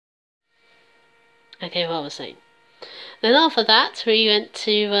Okay, what was I saying? Then after that, we went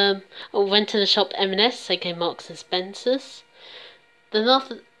to the shop M&S, aka Marks and Spencer's. Then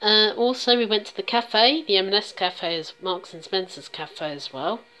also we went to the cafe, the M&S cafe, as Marks and Spencer's cafe as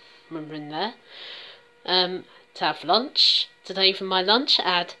well. Remember in there. To have lunch. Today for my lunch,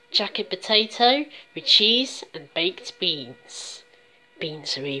 I had jacket potato with cheese and baked beans.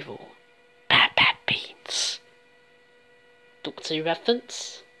 Beans are evil. Bad beans. Doctor Who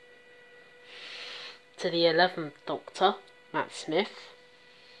reference to the 11th Doctor, Matt Smith.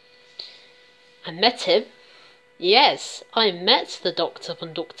 I met him. Yes, I met the Doctor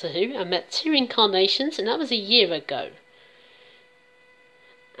from Doctor Who. I met 2 incarnations, and that was a year ago.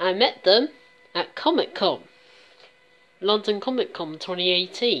 I met them at Comic Con, London Comic Con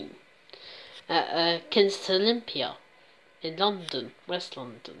 2018, at Kensington Olympia in London, West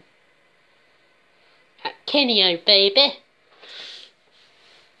London. At Kenio, baby.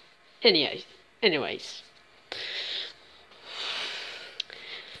 Anyways.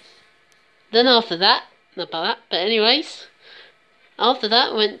 Then after that, not about that, but anyways, after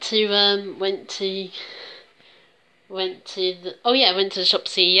that went to the shop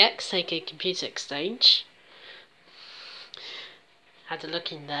CEX, take a computer exchange. Had a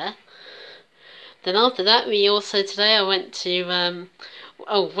look in there. Then after that, today I went to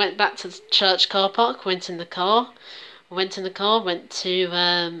went back to the church car park. Went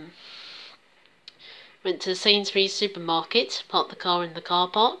to the Sainsbury's supermarket, parked the car in the car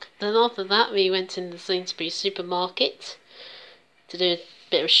park. Then after that, we went in the Sainsbury's supermarket to do a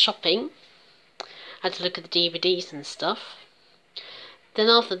bit of shopping. Had to look at the DVDs and stuff. Then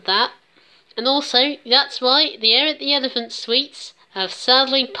after that, and also, that's right, the Air at the Elephant Suites have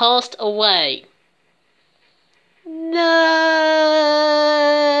sadly passed away. No!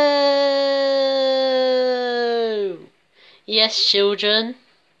 Yes, children.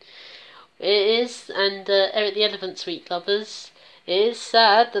 It is, and Air at the Elephant Suite lovers, it is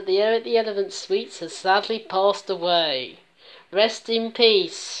sad that the Air at the Elephant Suites has sadly passed away. Rest in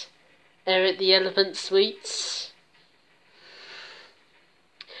peace, Air at the Elephant Suites.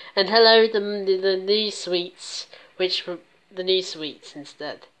 And hello, the new suites, which were the new suites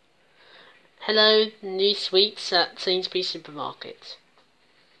instead. Hello, new suites at Sainsbury's Supermarket.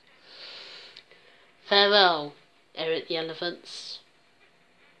 Farewell, Air at the Elephants.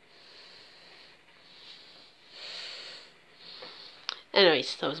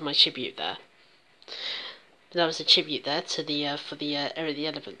 Anyways, that was my tribute there. That was a tribute there to the for the Air at the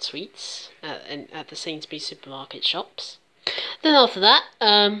Elephant Suites at the Sainsbury's Supermarket shops. Then after that,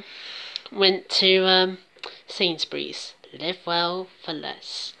 went to Sainsbury's. Live well for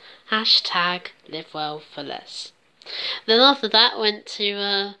less. Hashtag live well for less. Then after that, went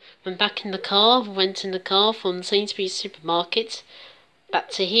back in the car. Went in the car from Sainsbury's Supermarket back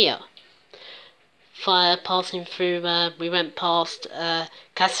to here. Passing through, we went past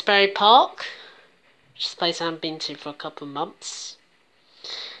Casperry Park, which is a place I haven't been to for a couple of months.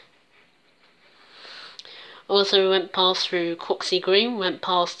 Also, we went past through Coxey Green, went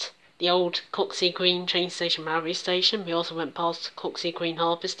past the old Coxey Green train station, railway station. We also went past Coxey Green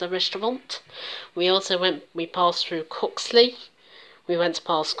Harvester restaurant. We passed through Coxley. We went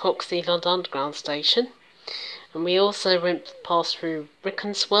past Coxley London Underground station. And we also went past through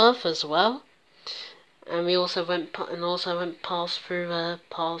Rickensworth as well. And we also went past through Mount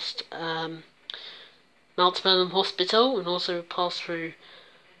Burnham Hospital, and also passed through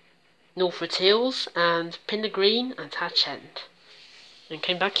Northwood Hills and Pinner Green and Hatch End, and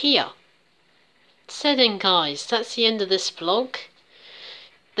came back here. So then, guys, that's the end of this vlog.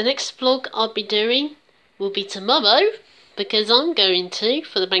 The next vlog I'll be doing will be tomorrow, because I'm going to,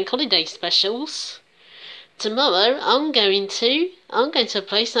 for the bank holiday specials. Tomorrow I'm going to a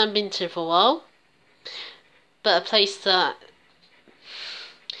place I haven't been to for a while. But a place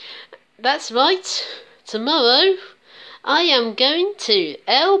that's right, tomorrow I am going to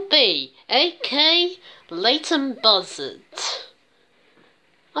LB, aka Leighton Buzzard.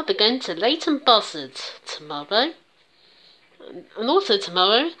 I'll be going to Leighton Buzzard tomorrow. And also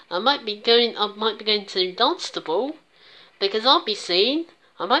tomorrow I might be going to Dunstable, because I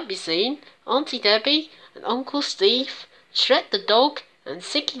might be seeing Auntie Debbie and Uncle Steve, Shred the dog and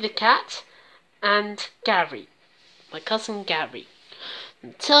Sicky the cat, and Gary, my cousin Gary.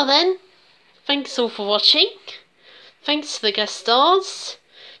 Until then, thanks all for watching. Thanks to the guest stars.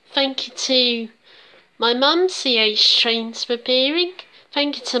 Thank you to my mum, CH Trains Preparing.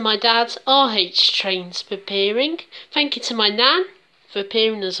 Thank you to my dad, RH Trains Preparing. Thank you to my nan for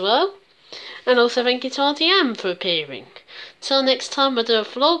appearing as well. And also thank you to Auntie Anne for appearing. Till next time I do a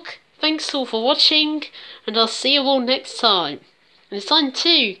vlog, thanks all for watching, and I'll see you all next time. And it's time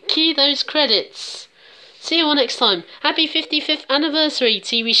to cue those credits. See you all next time. Happy 55th anniversary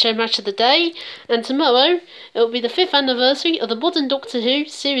TV show match of the day. And tomorrow, it will be the 5th anniversary of the modern Doctor Who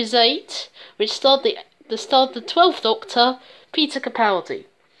Series 8, which starred the 12th Doctor, Peter Capaldi.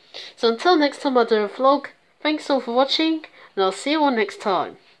 So until next time I do a vlog, thanks all for watching, and I'll see you all next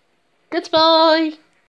time. Goodbye!